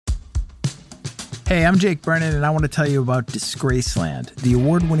Hey, I'm Jake Brennan, and I want to tell you about Disgraceland, the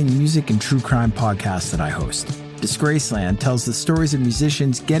award-winning music and true crime podcast that I host. Disgraceland tells the stories of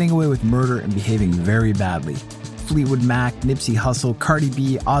musicians getting away with murder and behaving very badly. Fleetwood Mac, Nipsey Hussle, Cardi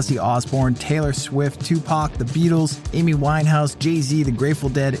B, Ozzy Osbourne, Taylor Swift, Tupac, The Beatles, Amy Winehouse, Jay-Z, The Grateful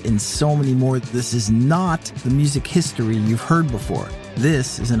Dead, and so many more. This is not the music history you've heard before.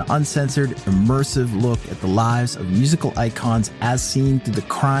 This is an uncensored, immersive look at the lives of musical icons as seen through the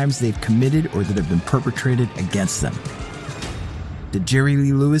crimes they've committed or that have been perpetrated against them. Did Jerry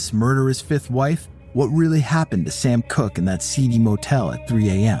Lee Lewis murder his fifth wife? What really happened to Sam Cooke in that seedy motel at 3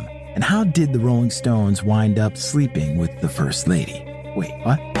 a.m.? And how did the Rolling Stones wind up sleeping with the First Lady? Wait,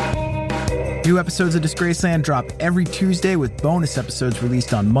 what? New episodes of Disgraceland drop every Tuesday with bonus episodes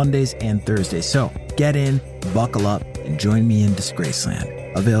released on Mondays and Thursdays. So get in, buckle up, and join me in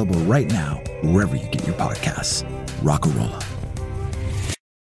Disgraceland. Available right now, wherever you get your podcasts. Rock-a-rolla.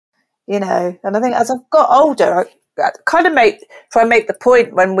 You know, and I think as I've got older, I kind of try and make the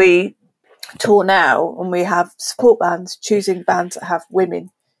point when we tour now and we have support bands, choosing bands that have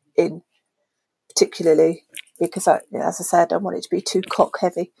women in, particularly because, as I said, I don't want it to be too cock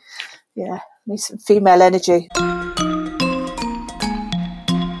heavy. Yeah, need some female energy.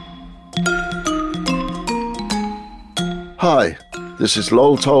 Hi, this is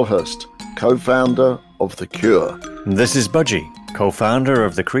Lowell Tolhurst, co-founder of The Cure. This is Budgie, co-founder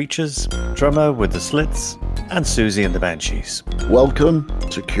of The Creatures, drummer with The Slits, and Susie and the Banshees. Welcome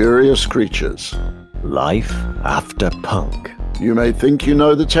to Curious Creatures. Life after punk. You may think you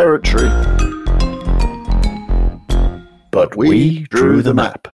know the territory, but we drew the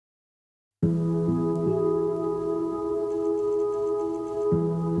map.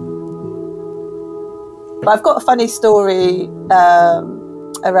 I've got a funny story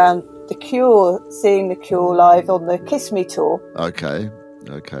around The Cure, seeing The Cure live on the Kiss Me tour. Okay.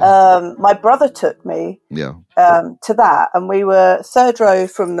 My brother took me to that, and we were third row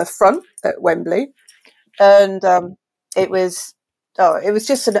from the front at Wembley, and it was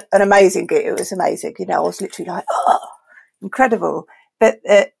just an amazing gig. It was amazing. You know, I was literally like, oh, incredible. But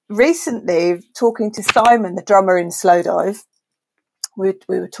recently, talking to Simon, the drummer in Slowdive, we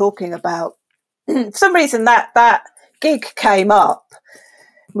were talking about, for some reason that gig came up.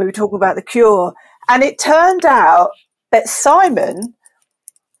 We were talking about The Cure, and it turned out that Simon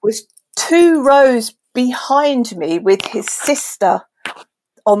was 2 rows behind me with his sister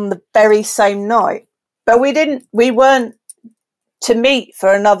on the very same night. But we weren't to meet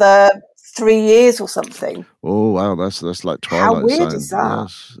for another 3 years or something. Oh wow, that's like Twilight How weird Zone. is that?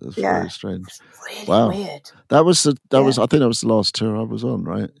 Yes, that's very strange. Really weird. That was I think that was the last tour I was on,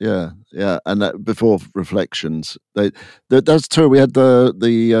 right? Yeah. And that, before Reflections, that's tour. We had the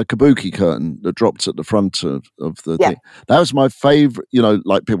kabuki curtain that dropped at the front of the thing. That was my favorite. You know,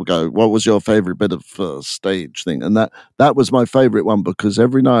 like people go, "What was your favorite bit of stage thing?" And that was my favorite one, because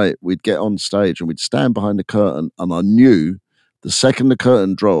every night we'd get on stage and we'd stand behind the curtain, and I knew the second the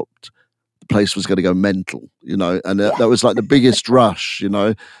curtain dropped, the place was going to go mental. You know, and that was like the biggest rush. You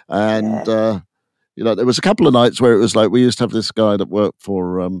know, and. You know, there was a couple of nights where it was like, we used to have this guy that worked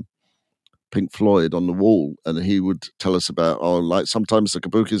for Pink Floyd on the wall, and he would tell us about, like sometimes the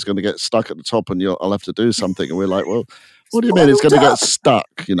kabuki is going to get stuck at the top and I'll have to do something. And we're like, well, what do you mean it's going to get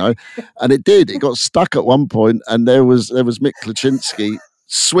stuck, you know? And it did. It got stuck at one point, and there was Mick Klaczynski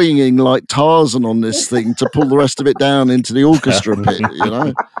swinging like Tarzan on this thing to pull the rest of it down into the orchestra pit, you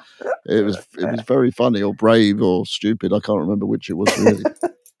know? It was very funny, or brave or stupid. I can't remember which it was really.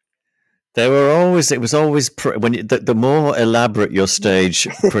 It was always the more elaborate your stage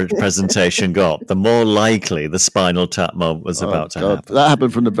presentation got, the more likely the Spinal Tap moment was about to happen. That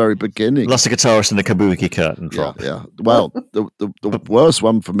happened from the very beginning. Lost a guitarist in the kabuki curtain drop. Yeah. Well, the worst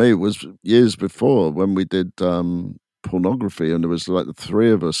one for me was years before, when we did Pornography, and there was like the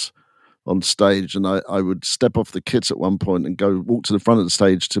 3 of us on stage, and I would step off the kits at one point and go walk to the front of the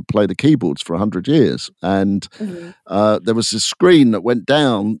stage to play the keyboards for 100 years. And there was this screen that went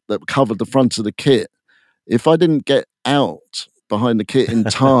down that covered the front of the kit. If I didn't get out behind the kit in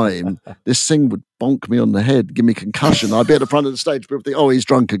time, this thing would bonk me on the head, give me concussion. I'd be at the front of the stage, people think, oh, he's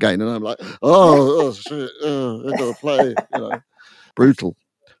drunk again. And I'm like, oh shit, I've got to play. You know, brutal.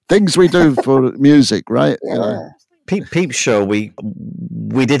 Things we do for music, right? Yeah. You know? Peep Show, we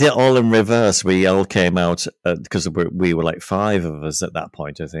did it all in reverse. We all came out because we were like 5 of us at that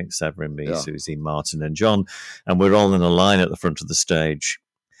point, I think, Severin, me, Susie, Martin and John, and we're all in a line at the front of the stage,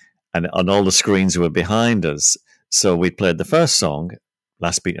 and all the screens were behind us. So we played the first song,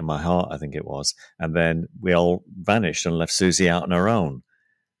 Last Beat in My Heart, I think it was, and then we all vanished and left Susie out on her own,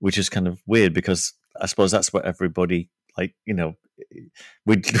 which is kind of weird, because I suppose that's what everybody like,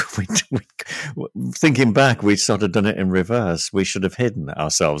 we thinking back, we'd sort of done it in reverse. We should have hidden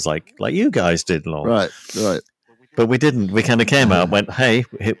ourselves like you guys did, Lon. Right. But we didn't. We kind of came out, went, hey,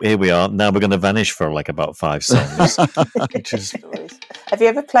 here we are. Now we're going to vanish for like about 5 songs. Have you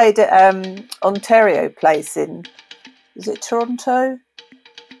ever played at Ontario Place is it Toronto?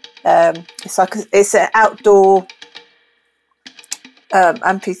 It's an outdoor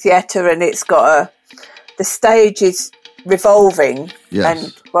amphitheatre, and it's got the stage is revolving. Yes.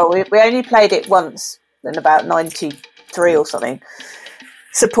 And we only played it once in about 93 or something,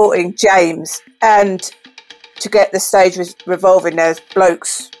 supporting James, and to get the stage revolving, there's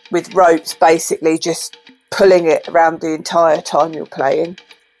blokes with ropes basically just pulling it around the entire time you're playing.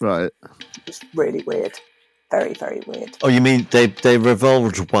 Right. It's really weird. Very, very weird. Oh, you mean they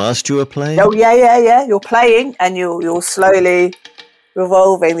revolved whilst you were playing? Oh, yeah. You're playing and you're slowly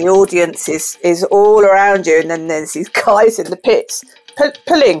revolving. The audience is all around you, and then there's these guys in the pits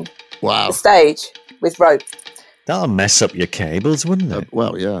pulling the stage with rope. That'll mess up your cables, wouldn't it?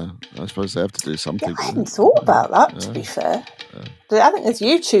 Well, yeah. I suppose they have to do something. Yeah, I hadn't thought about that, to be fair. Yeah. I think there's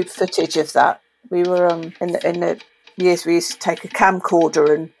YouTube footage of that. We were in the years we used to take a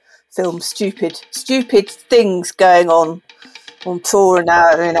camcorder and film stupid things going on tour, and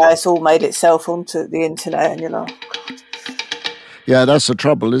now it's all made itself onto the internet, and you're like, oh, God. Yeah, that's the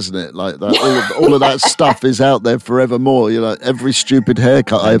trouble, isn't it? Like that, all of that stuff is out there forevermore. Every stupid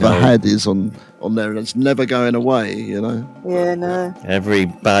haircut I ever had is on there, and it's never going away. Yeah, no. Every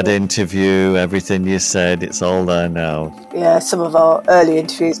bad interview, everything you said, it's all there now. Yeah, some of our early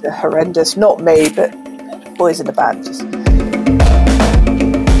interviews are horrendous. Not me, but boys in the band. Just.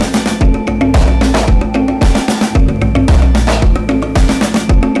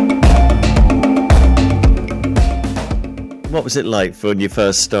 What was it like when you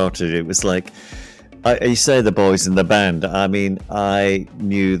first started? It was like, you say the boys in the band. I mean, I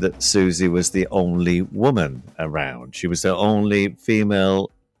knew that Susie was the only woman around. She was the only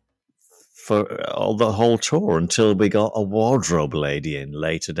female for the whole tour until we got a wardrobe lady in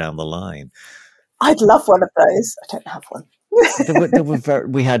later down the line. I'd love one of those. I don't have one.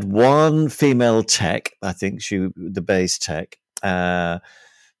 We had one female tech, I think the bass tech,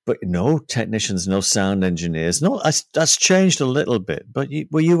 but no technicians, no sound engineers. No, that's changed a little bit. But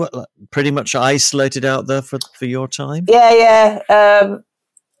were you pretty much isolated out there for your time? Yeah. I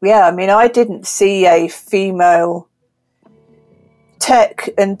mean, I didn't see a female tech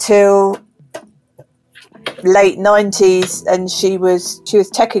until late 90s, and she was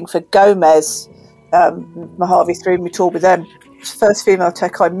teching for Gomez. Mojave threw me tour with them. First female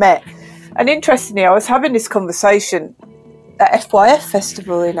tech I met. And interestingly, I was having this conversation at FYF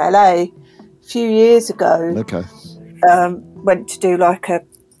Festival in LA a few years ago. Okay. Went to do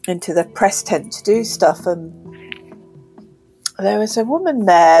into the press tent to do stuff, and there was a woman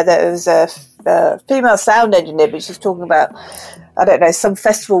there that was a female sound engineer, but she's talking about, I don't know, some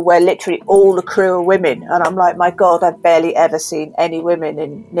festival where literally all the crew are women, and I'm like, my God, I've barely ever seen any women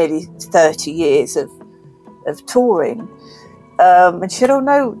in nearly 30 years of touring. And she said, oh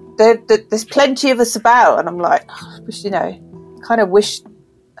no, there's plenty of us about, and I'm like, kind of wish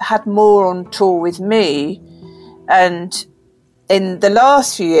I had more on tour with me. And in the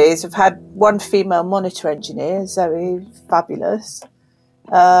last few years, I've had one female monitor engineer, Zoe, fabulous.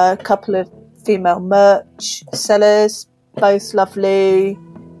 A couple of female merch sellers, both lovely.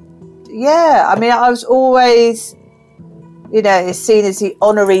 Yeah, I mean, I was always, seen as the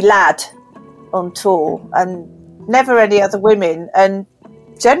honorary lad on tour, and never any other women. And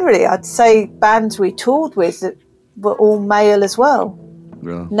generally, I'd say bands we toured with that were all male as well.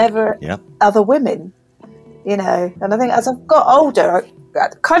 Yeah. Never other women, And I think as I've got older, I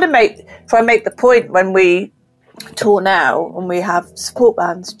kind of try and make the point when we tour now and we have support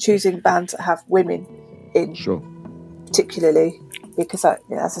bands, choosing bands that have women in. Sure. Particularly because, as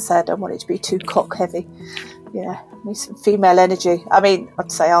I said, I don't want it to be too cock heavy. Yeah, need some female energy. I mean,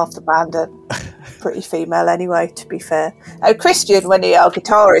 I'd say half the band are pretty female anyway, to be fair. Christian, our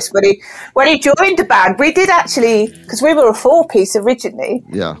guitarist, when he joined the band, we did actually, because we were a 4-piece originally.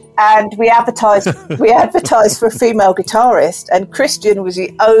 Yeah. And we advertised for a female guitarist, and Christian was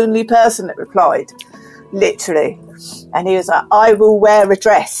the only person that replied, literally. And he was like, I will wear a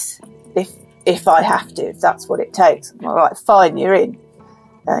dress if I have to, if that's what it takes. I'm like, fine, you're in.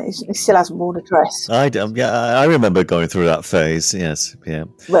 He still hasn't worn a dress. I remember going through that phase. Yes, yeah.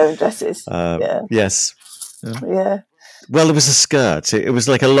 Wearing dresses. Yes. Yeah. Well, it was a skirt. It was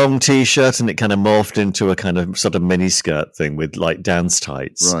like a long T-shirt, and it kind of morphed into a kind of sort of mini skirt thing with like dance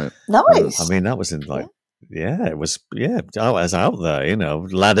tights. Right. Nice. I mean, that was in it was, I was out there, you know,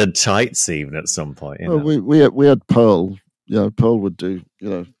 laddered tights even at some point. We had Pearl. You know, Pearl would do, you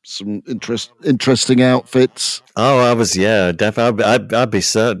know, some interesting outfits. Oh, I was, definitely.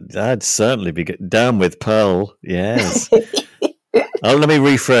 I'd certainly be down with Pearl. Yes. Let me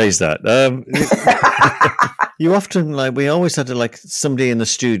rephrase that. You often we always had somebody in the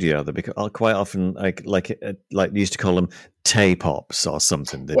studio that quite often like used to call them tape ops or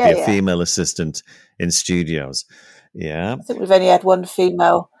something. There'd be a female assistant in studios. Yeah, I think we've only had one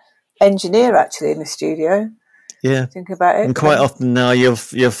female engineer actually in the studio. Yeah, think about it. And quite often now you'll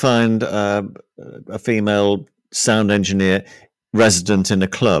find a female sound engineer resident in a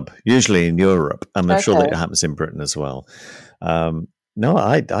club, usually in Europe. I'm sure that it happens in Britain as well. No,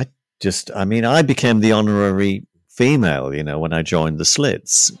 I became the honorary female, you know, when I joined the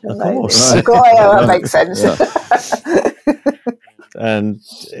Slits. Of course. That makes sense. And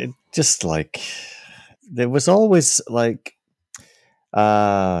it just there was always I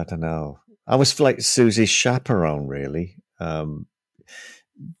don't know. I was like Susie's chaperone, really.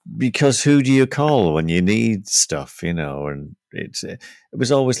 Because who do you call when you need stuff, you know? And it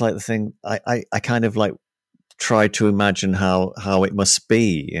was always like the thing. I kind of tried to imagine how it must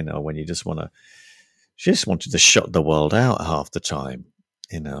be, you know, when you just wanted to shut the world out half the time,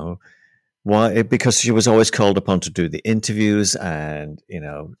 you know. Why? Because she was always called upon to do the interviews and, you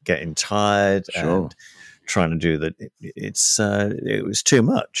know, getting tired and trying to do that. It was too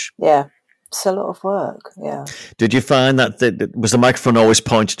much. Yeah. It's a lot of work, yeah. Did you find that was the microphone always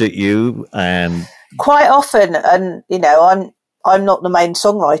pointed at you? And quite often, and you know, I'm not the main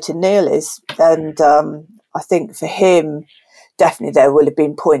songwriter, Neil is, and I think for him, definitely there will have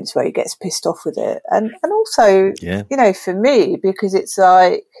been points where he gets pissed off with it, and also, you know, for me, because it's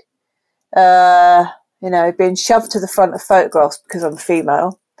like, you know, being shoved to the front of photographs because I'm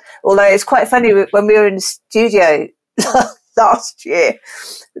female. Although it's quite funny when we were in the studio last year,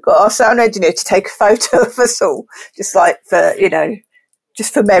 we got our sound engineer to take a photo of us all, just for, you know,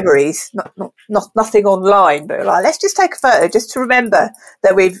 just for memories, nothing online, but let's just take a photo just to remember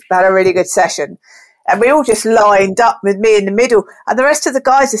that we've had a really good session. And we all just lined up with me in the middle, and the rest of the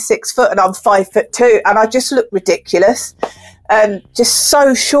guys are 6 foot and I'm 5'2", and I just look ridiculous and just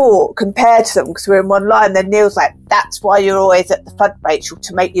so short compared to them because we're in one line. Then Neil's like, "That's why you're always at the front, Rachel,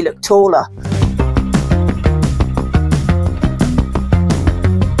 to make you look taller."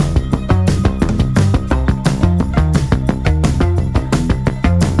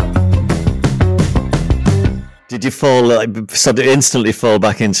 Did you instantly fall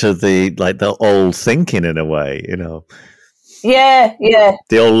back into the old thinking in a way, you know? Yeah.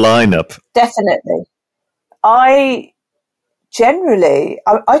 The old lineup. Definitely. I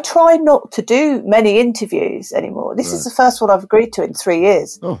try not to do many interviews anymore. This is the first one I've agreed to in 3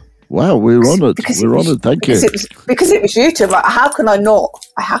 years. Oh, wow, we're honoured. We're honoured, thank you. Because it was you two. Like, how can I not?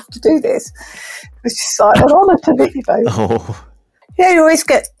 I have to do this. It's just like an honour to meet you both. Oh. Yeah, you always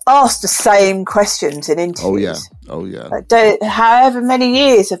get asked the same questions in interviews. Oh, yeah. However many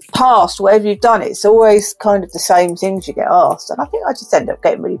years have passed, whatever you've done, it's always kind of the same things you get asked. And I think I just end up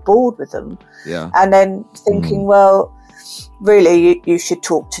getting really bored with them. Yeah. And then thinking, well, really, you should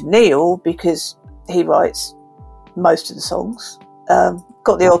talk to Neil because he writes most of the songs.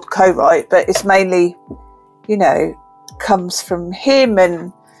 Got the odd co-write, but it's mainly, you know, comes from him.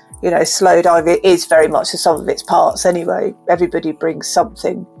 And you know, Slow Dive is very much the sum of its parts anyway. Everybody brings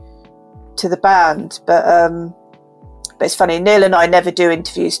something to the band. But it's funny, Neil and I never do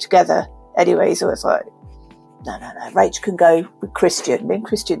interviews together anyway. So it's like, no. Rach can go with Christian. Me and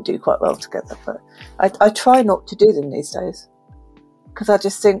Christian do quite well together. But I try not to do them these days. Because I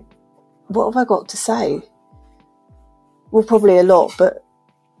just think, what have I got to say? Well, probably a lot, but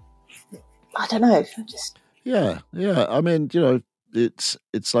I don't know. Yeah. I mean, you know, it's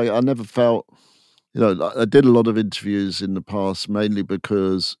like I never felt, you know, I did a lot of interviews in the past mainly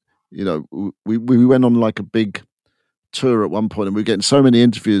because, you know, we went on like a big tour at one point and we were getting so many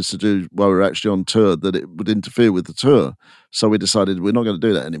interviews to do while we were actually on tour that it would interfere with the tour. So we decided we're not going to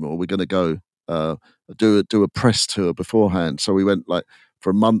do that anymore. We're going to go do a press tour beforehand. So we went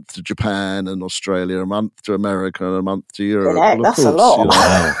for a month to Japan and Australia, a month to America and a month to Europe. Yeah, well, that's a lot. You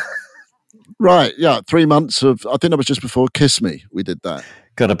know, right, yeah, 3 months of, I think that was just before Kiss Me, we did that.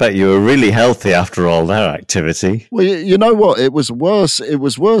 God, I bet you were really healthy after all that activity. Well, you know what? It was worse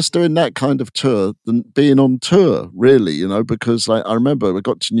doing that kind of tour than being on tour, really, you know, because I remember we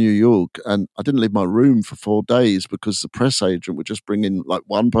got to New York and I didn't leave my room for 4 days because the press agent would just bring in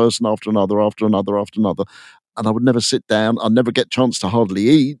one person after another. And I would never sit down. I'd never get a chance to hardly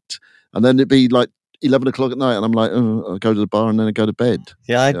eat. And then it'd be 11 o'clock at night, and I'm like, I'll go to the bar and then I go to bed.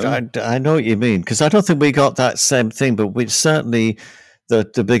 Yeah, I know what you mean, because I don't think we got that same thing, but we certainly,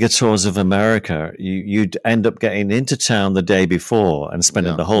 the bigger tours of America, you'd end up getting into town the day before and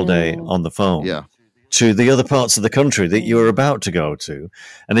spending the whole day on the phone. Yeah. To the other parts of the country that you were about to go to.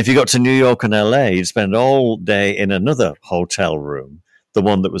 And if you got to New York and LA, you'd spend all day in another hotel room, the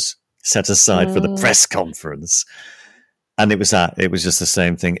one that was set aside for the press conference. And it was just the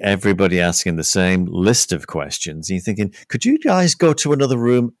same thing. Everybody asking the same list of questions. And you're thinking, could you guys go to another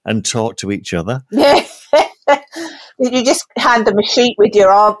room and talk to each other? Yeah. You just hand them a sheet with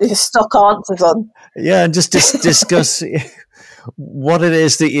your stock answers on. Yeah, and just discuss what it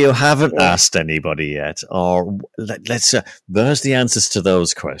is that you haven't asked anybody yet, or let's there's the answers to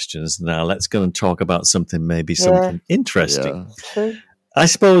those questions. Now let's go and talk about something interesting. Yeah. I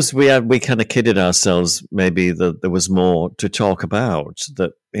suppose we kind of kidded ourselves maybe that there was more to talk about,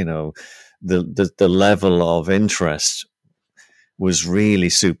 that the level of interest was really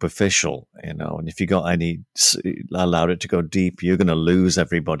superficial, and if you allowed it to go deep, you're going to lose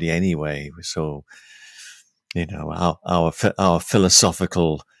everybody anyway. So our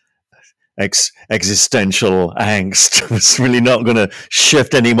philosophical existential angst was really not going to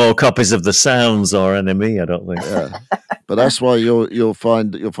shift any more copies of the Sounds or NME, I don't think. Yeah. But that's why you'll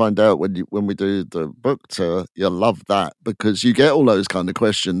find out when we do the book tour, you'll love that, because you get all those kind of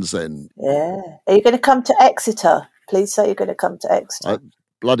questions then. Yeah. Are you going to come to Exeter? Please say you're going to come to Exeter.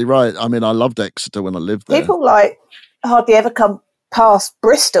 Bloody right. I mean, I loved Exeter when I lived there. People hardly ever come past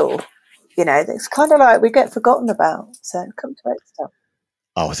Bristol. It's kind of like we get forgotten about. So come to Exeter.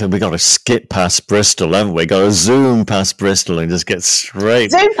 Oh, I think we got to skip past Bristol, haven't we? Got to zoom past Bristol and just get straight.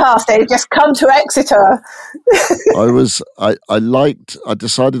 Zoom past it, just come to Exeter. I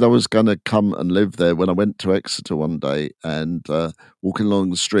decided I was going to come and live there when I went to Exeter one day and walking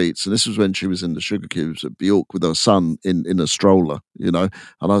along the streets. And this was when she was in the Sugar Cubes at Bjork with her son in a stroller, And I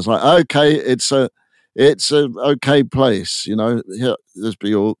was like, okay, it's a okay place, Here, there's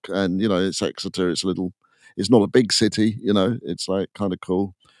Bjork, and it's Exeter. It's not a big city, It's like kind of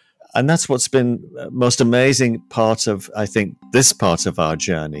cool. And that's what's been most amazing part of, I think, this part of our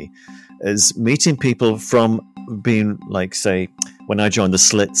journey, is meeting people from being like, say, when I joined the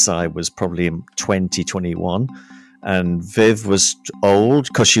Slits, I was probably in 2021, and Viv was old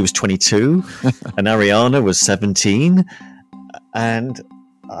because she was 22, and Ariana was 17, and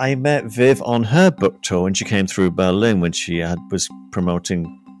I met Viv on her book tour when she came through Berlin, when she was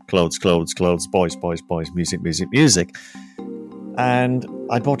promoting clothes, boys, music. And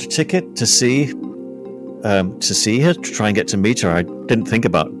I bought a ticket to see her, to try and get to meet her. I didn't think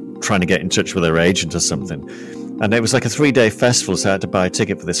about trying to get in touch with her agent or something. And it was like a 3-day festival, so I had to buy a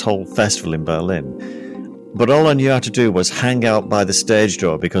ticket for this whole festival in Berlin. But all I knew how to do was hang out by the stage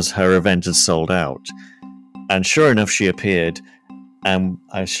door because her event had sold out. And sure enough, she appeared. And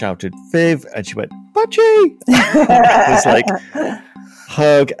I shouted, Viv, and she went, Budgie! It was like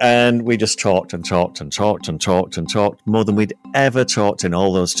hug, and we just talked more than we'd ever talked in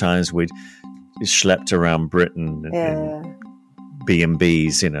all those times we'd schlepped around Britain in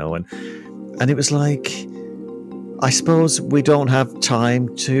B&Bs, and it was like, I suppose we don't have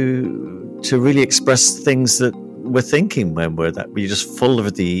time to really express things that we're thinking when we're just full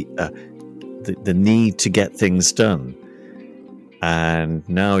of the need to get things done. And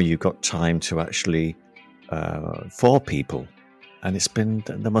now you've got time to actually for people, and it's been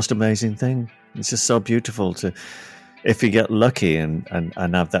the most amazing thing. It's just so beautiful if you get lucky and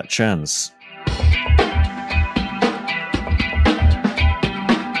have that chance.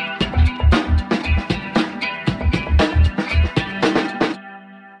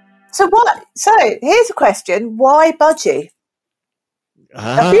 So here's a question: why Budgie?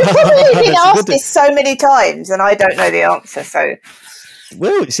 You've probably been asked this so many times, and I don't know the answer. So,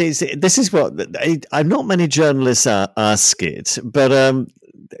 well, see, this is what I'm not many journalists ask it, but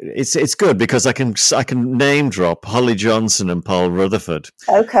it's good because I can name drop Holly Johnson and Paul Rutherford.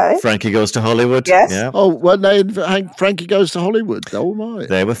 Okay, Frankie Goes to Hollywood. Yes. Yeah. Oh, well, Frankie Goes to Hollywood. Oh my!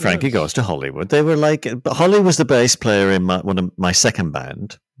 They were Frankie Goes to Hollywood. They were like, Holly was the bass player in one of my second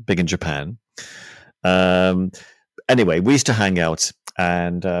band, big in Japan. Anyway, we used to hang out.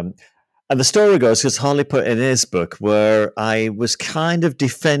 And the story goes, because Holly put in his book, where I was kind of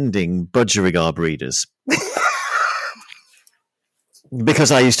defending budgerigar breeders.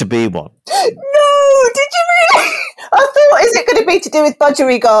 Because I used to be one. No, did you really? I thought, is it going to be to do with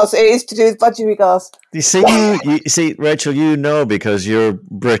budgerigars? It is to do with budgerigars. You see, Rachel, because you're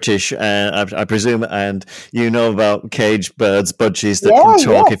British, I presume, and you know about caged birds, budgies that can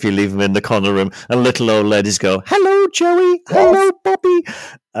talk if you leave them in the corner room, and little old ladies go, hello, Joey, hello, Bobby.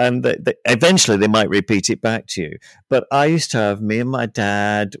 And eventually they might repeat it back to you. But I used to have, me and my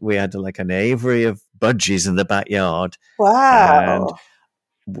dad, we had like an aviary of budgies in the backyard. Wow.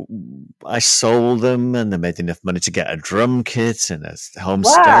 And I sold them, and they made enough money to get a drum kit and a home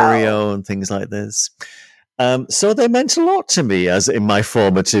stereo and things like this. So they meant a lot to me as in my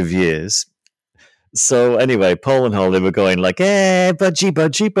formative years. So anyway, Paul and Holly were going like, budgie,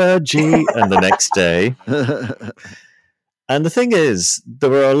 budgie, budgie. And the next day... And the thing is, there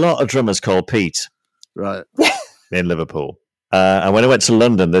were a lot of drummers called Pete, right, in Liverpool. And when I went to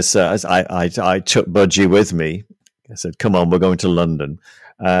London, I took Budgie with me. I said, "Come on, we're going to London."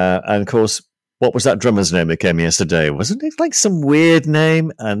 And of course, what was that drummer's name that came yesterday? Wasn't it like some weird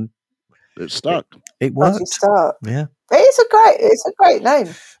name? And it stuck. It worked. Yeah. It's a great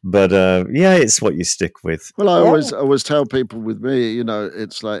name. But it's what you stick with. Well, I always tell people with me,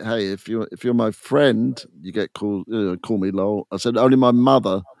 it's like, hey, if you're my friend, you get called, call me Lowell. I said only my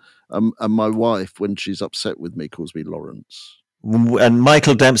mother and my wife, when she's upset with me, calls me Lawrence. And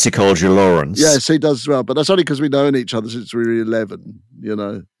Michael Dempsey calls you Lawrence. Yes, he does as well. But that's only because we've known each other since we were 11.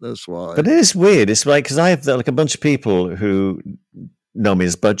 That's why. But it is weird. It's like, because I have like a bunch of people who know me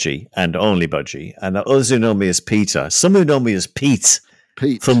as Budgie and only Budgie, and others who know me as Peter. Some who know me as Pete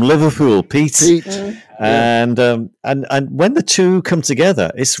from Liverpool, Pete. And when the two come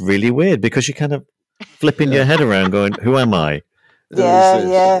together, it's really weird because you're kind of flipping your head around, going, "Who am I?"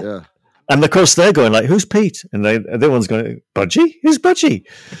 Yeah. And of course they're going like, "Who's Pete?" And the other one's going, "Budgie? Who's Budgie?"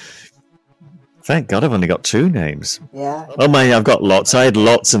 Thank God I've only got two names. Yeah. Oh my, I've got lots. I had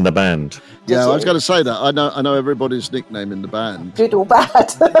lots in the band. Yeah, I was going to say that. I know everybody's nickname in the band. Good or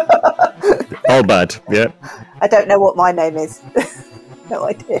bad? All bad, yeah. I don't know what my name is. No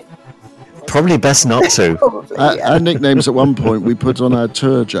idea. Probably best not to. Probably, our nicknames at one point we put on our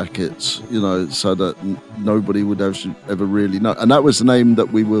tour jackets, so that nobody would ever really know. And that was the name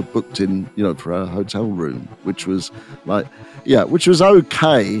that we were booked in, for our hotel room, which was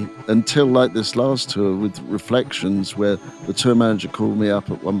okay until like this last tour with Reflections, where the tour manager called me up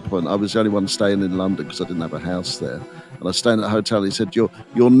at one point. I was the only one staying in London because I didn't have a house there. And I was staying at a hotel. He said, your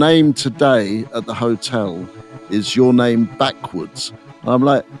name today at the hotel is your name backwards. And I'm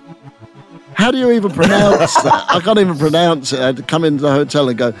like, how do you even pronounce that? I can't even pronounce it. I had to come into the hotel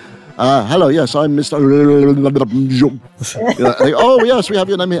and go, hello, yes, I'm Mr. Oh, yes, we have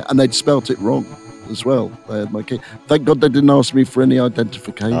your name here. And they'd spelt it wrong as well. They had my key. Thank God they didn't ask me for any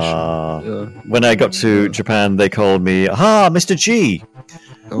identification. When I got to Japan, they called me, Mr. G.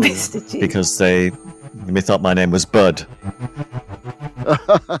 Oh, Mr. G. Because they thought my name was Bud.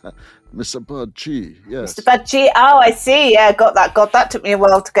 Mr. Bud G, yes. Mr. Bud G. Oh, I see. Yeah, got that. God, that took me a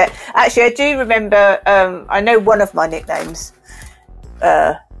while to get. Actually, I do remember. I know one of my nicknames,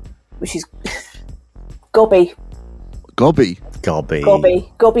 which is Gobby. Gobby.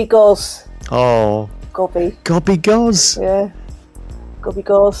 Gobby Goz. Oh. Gobby Goz. Yeah. Gobby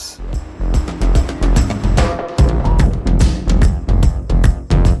Goz.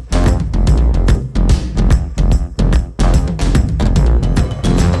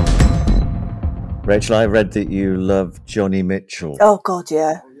 Rachel, I read that you love Joni Mitchell. Oh God,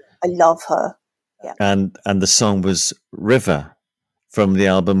 yeah, I love her. Yeah, and the song was River from the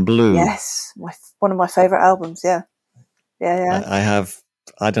album Blue. Yes, one of my favourite albums. Yeah. I have.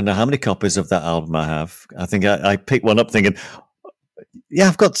 I don't know how many copies of that album I have. I think I picked one up thinking,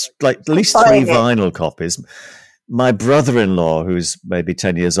 I've got like at least 3 vinyl copies. My brother-in-law, who's maybe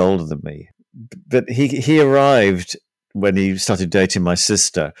 10 years older than me, but he arrived when he started dating my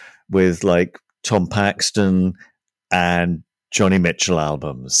sister with like Tom Paxton and Joni Mitchell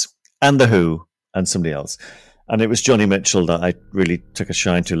albums and The Who and somebody else. And it was Joni Mitchell that I really took a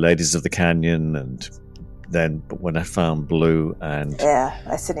shine to, Ladies of the Canyon, and then when I found Blue and... Yeah,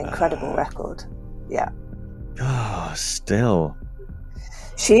 that's an incredible record. Yeah. Oh, still.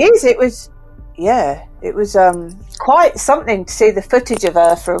 She is. It was quite something to see the footage of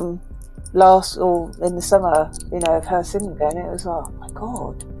her from in the summer, of her singing again. It was, oh my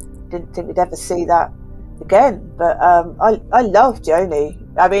God. Didn't think we'd ever see that again, but I love Joni.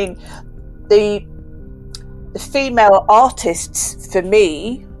 I mean, the female artists for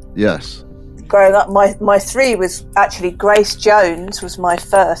me, yes, growing up, my 3 was actually Grace Jones was my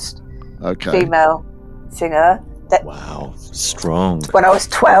first female singer. Wow, strong. When I was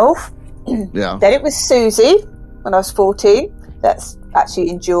 12. Yeah. Then it was Susie when I was 14. That's actually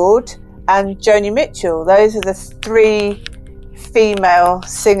endured, and Joni Mitchell. Those are the 3 female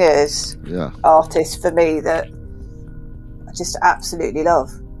singers, artists for me that I just absolutely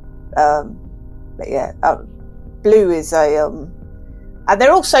love. But yeah, Blue is and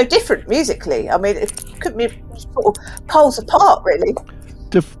they're all so different musically. I mean, it couldn't be sort of poles apart, really.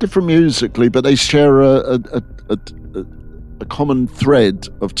 different musically, but they share a common thread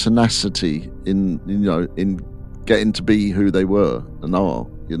of tenacity in getting to be who they were and are.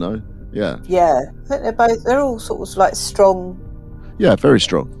 Yeah. I think they're all sort of like strong. Yeah, very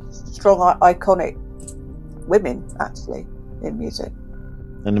strong, iconic women actually in music.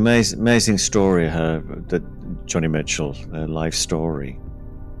 An amazing story, that Joni Mitchell, her life story.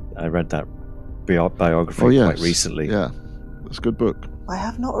 I read that biography quite recently. Yeah, it's a good book. I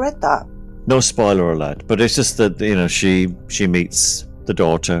have not read that. No spoiler alert, but it's just that she meets the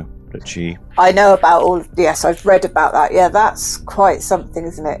daughter that she. I know about all. Yes, I've read about that. Yeah, that's quite something,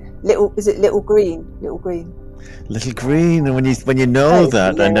 isn't it? Little Green, and when you know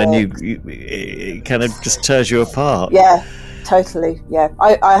that, and then you it kind of just tears you apart. Yeah, totally. Yeah,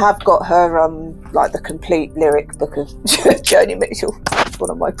 I have got her like the complete lyric book of Joni Mitchell. It's one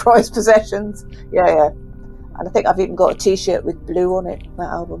of my prized possessions. Yeah, and I think I've even got a T-shirt with blue on it. That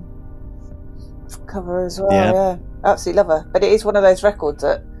album cover as well. Yeah, absolutely love her. But it is one of those records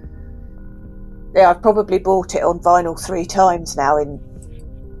that. Yeah, I've probably bought it on vinyl 3 times now in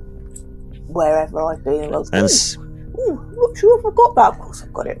wherever I've been. I'm not sure if I got that. Of course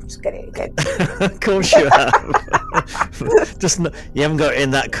I've got it. I'll just get it again. Of course you have. You haven't got it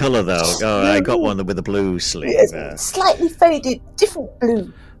in that colour though. Oh, I got one with a blue sleeve. Slightly faded, different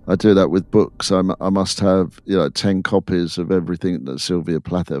blue. I do that with books. I must have 10 copies of everything that Sylvia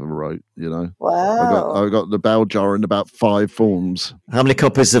Plath ever wrote. Wow. I've got the Bell Jar in about 5 forms. How many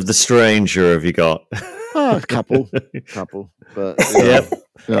copies of The Stranger have you got? A couple. But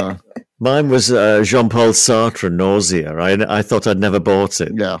yeah. Mine was Jean-Paul Sartre, Nausea. I thought I'd never bought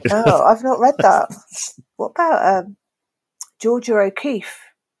it. Yeah. Oh, I've not read that. What about Georgia O'Keeffe?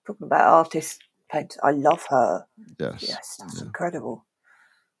 Talking about artists, painters. I love her. Yes, that's incredible.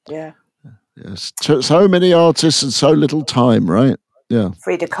 Yeah. Yes. So many artists and so little time, right? Yeah.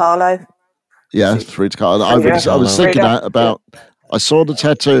 Frida Kahlo. Yeah, Frida Kahlo. I was thinking about. I saw the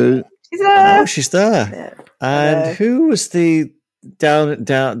tattoo. She's there. Oh, she's there. Yeah. And who was the down?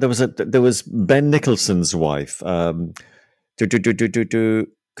 There was Ben Nicholson's wife. Can't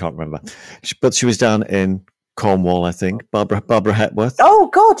remember, but she was down in Cornwall, I think. Barbara Hepworth. Oh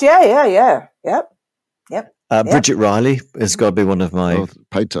God, yeah. Yep. Bridget Riley has got to be one of my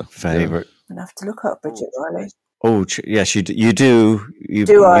favourite. I'm gonna have to look up Bridget Riley. Oh yes, you do. You do.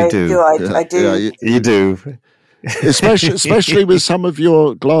 I do. Yeah, you do. Especially with some of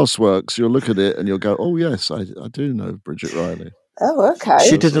your glassworks, you'll look at it and you'll go, "Oh yes, I do know Bridget Riley." Oh, okay.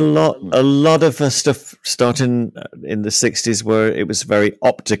 She did a lot of her stuff starting in the 60s, where it was very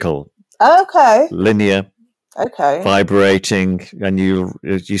optical. Okay. Linear. Okay. Vibrating, and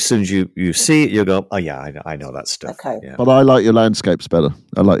as soon as you see it, you go, "Oh yeah, I know that stuff." Okay. Yeah. But I like your landscapes better.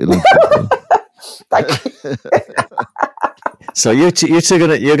 Thank you. So you're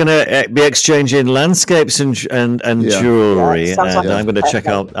gonna be exchanging landscapes and jewelry, and I'm gonna check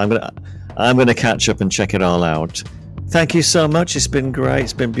out. I'm gonna catch up and check it all out. Thank you so much. It's been great.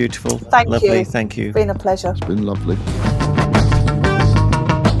 It's been beautiful. Lovely. Thank you. It's been a pleasure. It's been lovely.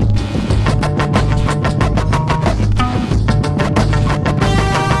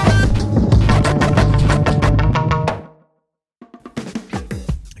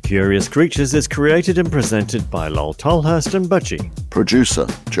 Curious Creatures is created and presented by Lol Tolhurst and Budgie. Producer,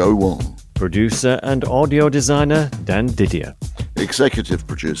 Joe Wong. Producer and audio designer, Dan Didier. Executive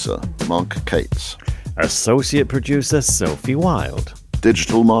producer, Mark Cates. Associate producer, Sophie Wild.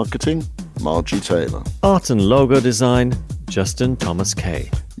 Digital marketing, Margie Taylor. Art and logo design, Justin Thomas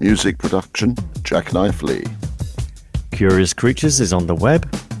Kay. Music production, Jackknife Lee. Curious Creatures is on the web,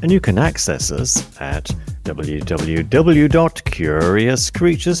 and you can access us at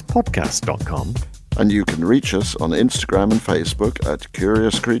www.curiouscreaturespodcast.com. And you can reach us on Instagram and Facebook at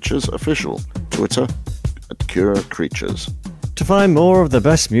Curious Creatures Official, Twitter at Cura Creatures. To find more of the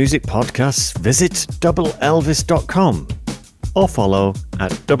best music podcasts, visit doubleelvis.com or follow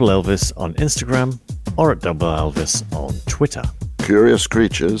at Double Elvis on Instagram or at Double Elvis on Twitter. Curious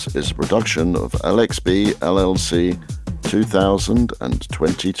Creatures is a production of LXB LLC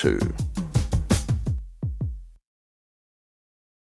 2022.